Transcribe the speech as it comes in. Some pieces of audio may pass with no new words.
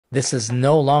This is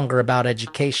no longer about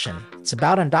education. It's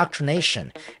about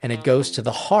indoctrination, and it goes to the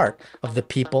heart of the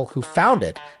people who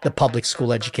founded the public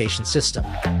school education system.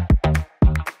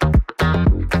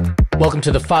 Welcome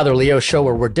to the Father Leo Show,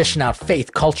 where we're dishing out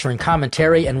faith, culture, and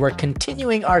commentary, and we're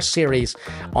continuing our series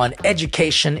on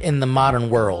education in the modern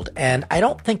world. And I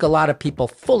don't think a lot of people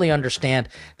fully understand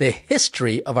the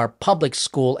history of our public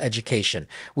school education.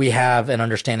 We have an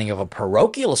understanding of a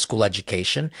parochial school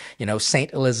education. You know,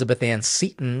 St. Elizabeth Ann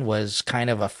Seton was kind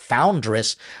of a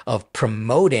foundress of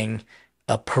promoting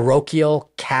a parochial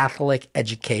Catholic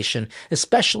education,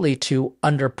 especially to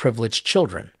underprivileged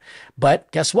children.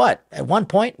 But guess what? At one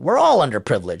point, we're all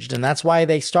underprivileged, and that's why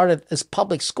they started as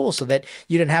public schools, so that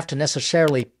you didn't have to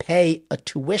necessarily pay a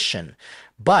tuition.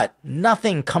 But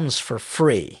nothing comes for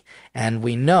free, and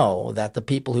we know that the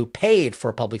people who paid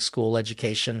for public school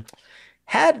education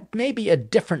had maybe a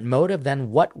different motive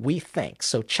than what we think.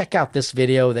 So check out this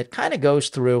video that kind of goes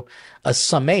through a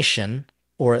summation,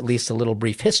 or at least a little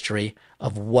brief history,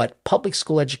 of what public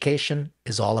school education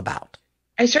is all about.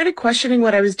 I started questioning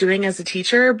what I was doing as a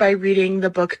teacher by reading the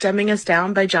book Dumbing Us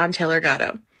Down by John Taylor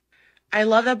Gatto. I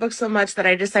love that book so much that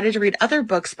I decided to read other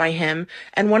books by him,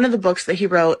 and one of the books that he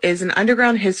wrote is An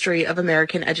Underground History of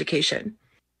American Education.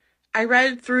 I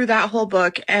read through that whole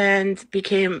book and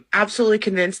became absolutely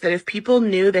convinced that if people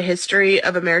knew the history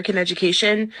of American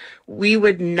education, we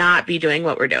would not be doing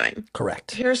what we're doing.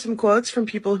 Correct. Here are some quotes from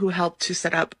people who helped to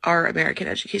set up our American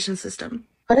education system.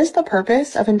 What is the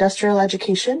purpose of industrial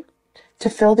education? To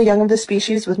fill the young of the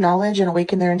species with knowledge and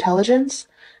awaken their intelligence?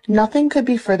 Nothing could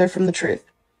be further from the truth.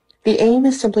 The aim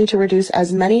is simply to reduce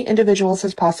as many individuals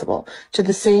as possible to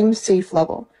the same safe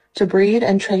level, to breed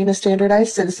and train a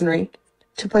standardized citizenry,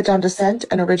 to put down dissent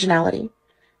and originality.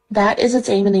 That is its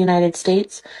aim in the United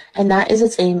States, and that is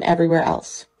its aim everywhere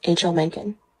else. H.L.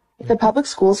 Mencken. If the public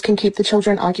schools can keep the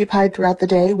children occupied throughout the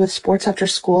day with sports after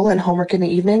school and homework in the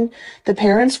evening, the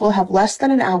parents will have less than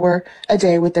an hour a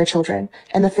day with their children,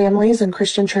 and the families and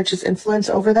Christian churches' influence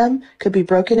over them could be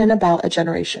broken in about a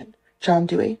generation. John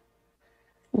Dewey.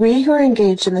 We who are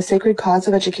engaged in the sacred cause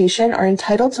of education are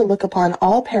entitled to look upon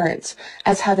all parents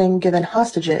as having given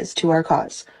hostages to our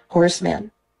cause. Horace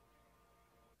Mann.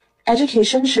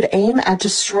 Education should aim at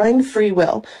destroying free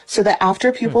will so that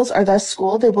after pupils are thus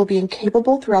schooled, they will be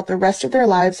incapable throughout the rest of their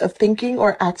lives of thinking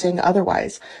or acting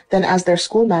otherwise than as their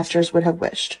schoolmasters would have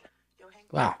wished.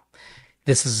 Wow.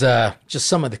 This is just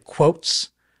some of the quotes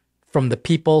from the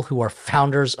people who are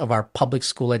founders of our public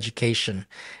school education.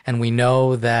 And we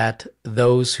know that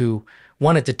those who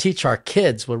wanted to teach our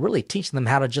kids were really teaching them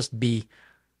how to just be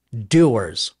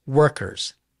doers,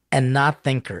 workers, and not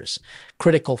thinkers.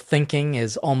 Critical thinking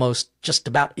is almost just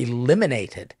about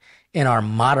eliminated in our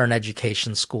modern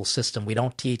education school system. We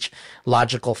don't teach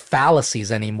logical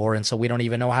fallacies anymore, and so we don't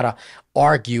even know how to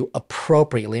argue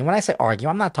appropriately. And when I say argue,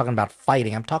 I'm not talking about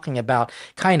fighting. I'm talking about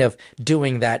kind of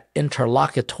doing that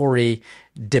interlocutory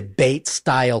debate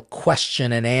style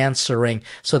question and answering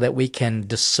so that we can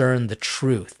discern the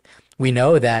truth. We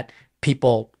know that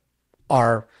people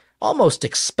are almost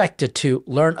expected to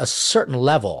learn a certain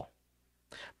level,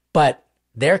 but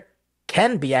there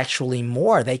can be actually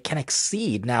more. They can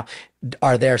exceed. Now,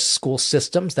 are there school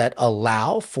systems that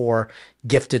allow for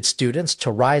gifted students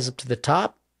to rise up to the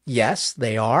top? Yes,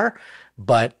 they are,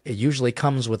 but it usually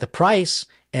comes with a price,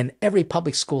 and every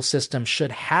public school system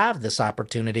should have this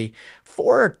opportunity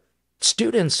for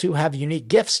students who have unique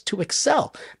gifts to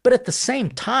excel. But at the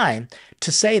same time,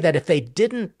 to say that if they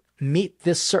didn't meet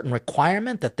this certain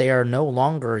requirement that they are no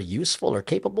longer useful or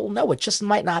capable, no, it just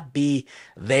might not be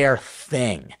their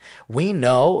thing. We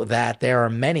know that there are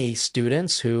many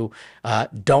students who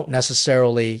don't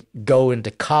necessarily go into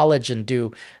college and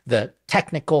do the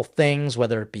technical things,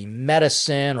 whether it be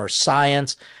medicine or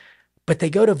science, but they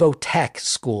go to vo-tech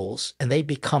schools and they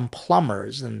become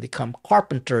plumbers and become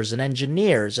carpenters and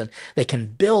engineers, and they can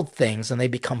build things and they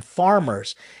become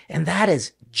farmers. And that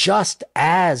is just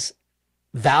as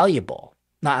valuable.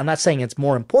 Now, I'm not saying it's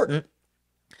more important,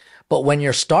 but when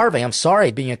you're starving, I'm sorry,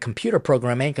 being a computer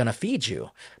program ain't going to feed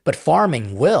you, but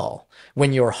farming will.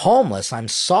 When you're homeless, I'm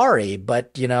sorry,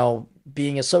 but,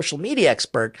 being a social media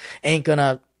expert ain't going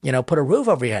to, put a roof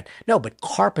over your head. No, but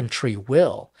carpentry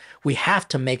will. We have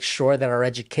to make sure that our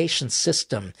education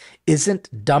system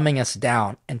isn't dumbing us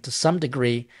down. And to some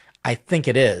degree, I think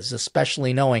it is,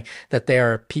 especially knowing that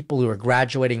there are people who are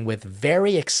graduating with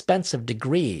very expensive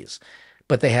degrees,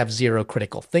 but they have zero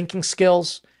critical thinking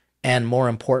skills. And more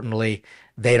importantly,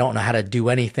 they don't know how to do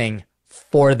anything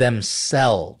for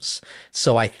themselves.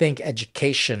 So I think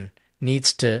education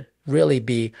needs to really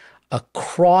be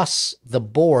across the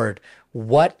board.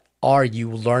 What are you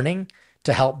learning?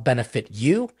 to help benefit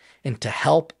you and to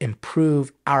help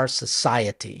improve our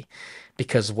society.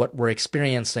 Because what we're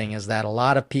experiencing is that a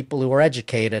lot of people who are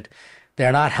educated,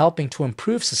 they're not helping to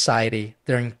improve society.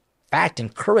 They're in fact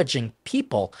encouraging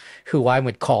people who I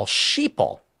would call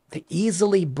sheeple, the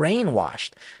easily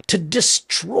brainwashed, to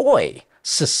destroy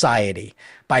society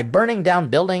by burning down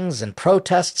buildings and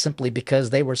protests simply because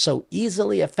they were so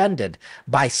easily offended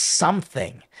by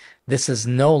something. This is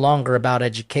no longer about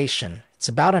education. It's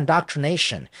about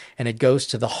indoctrination, and it goes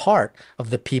to the heart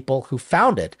of the people who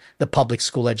founded the public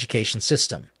school education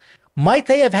system. Might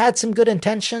they have had some good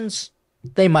intentions?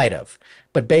 They might have.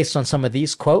 But based on some of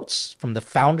these quotes from the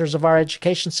founders of our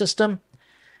education system,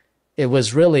 it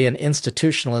was really an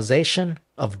institutionalization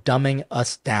of dumbing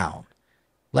us down.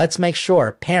 Let's make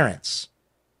sure parents,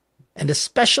 and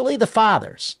especially the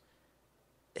fathers,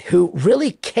 who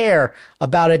really care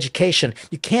about education,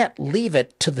 you can't leave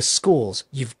it to the schools.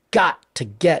 You've got to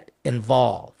get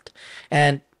involved.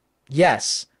 And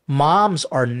yes, moms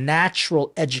are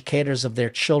natural educators of their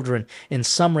children in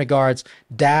some regards.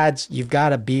 Dads, you've got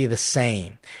to be the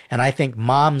same. And I think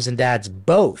moms and dads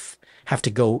both have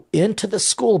to go into the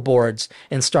school boards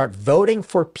and start voting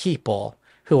for people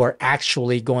who are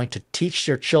actually going to teach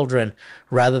their children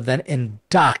rather than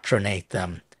indoctrinate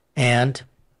them and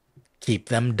keep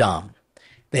them dumb.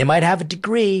 They might have a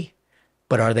degree,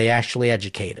 but are they actually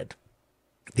educated?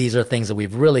 These are things that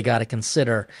we've really got to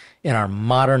consider in our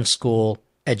modern school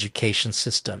education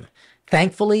system.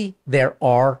 Thankfully, there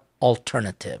are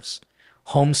alternatives.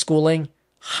 Homeschooling,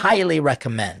 highly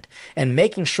recommend. And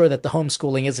making sure that the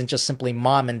homeschooling isn't just simply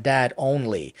mom and dad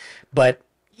only, but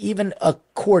even a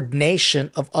coordination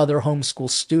of other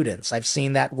homeschool students. I've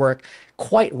seen that work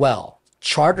quite well.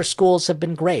 Charter schools have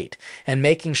been great, and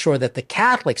making sure that the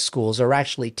Catholic schools are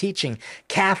actually teaching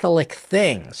Catholic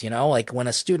things. Like when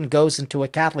a student goes into a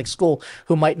Catholic school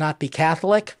who might not be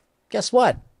Catholic, guess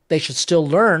what? They should still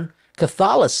learn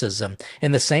Catholicism.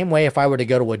 In the same way, if I were to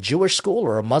go to a Jewish school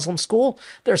or a Muslim school,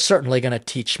 they're certainly going to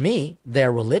teach me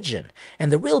their religion.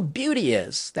 And the real beauty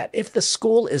is that if the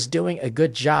school is doing a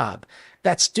good job,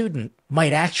 that student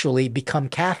might actually become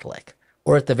Catholic,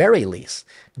 or at the very least,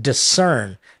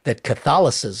 discern that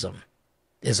Catholicism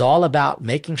is all about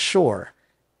making sure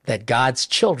that God's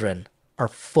children are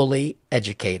fully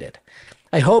educated.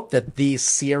 I hope that these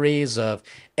series of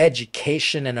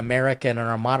education in America and in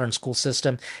our modern school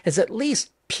system is at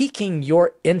least piquing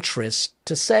your interest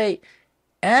to say,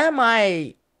 am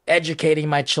I educating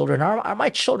my children? Are my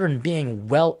children being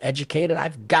well educated?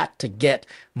 I've got to get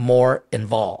more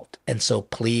involved. And so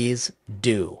please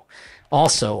do.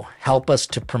 Also, help us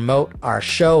to promote our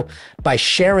show by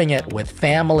sharing it with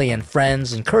family and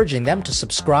friends, encouraging them to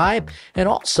subscribe, and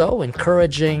also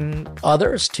encouraging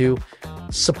others to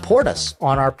support us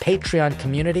on our Patreon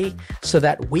community so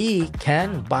that we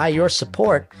can, by your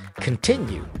support,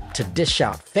 continue to dish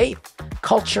out faith,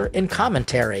 culture, and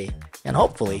commentary, and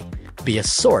hopefully be a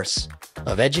source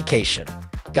of education.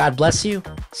 God bless you.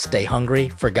 Stay hungry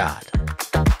for God.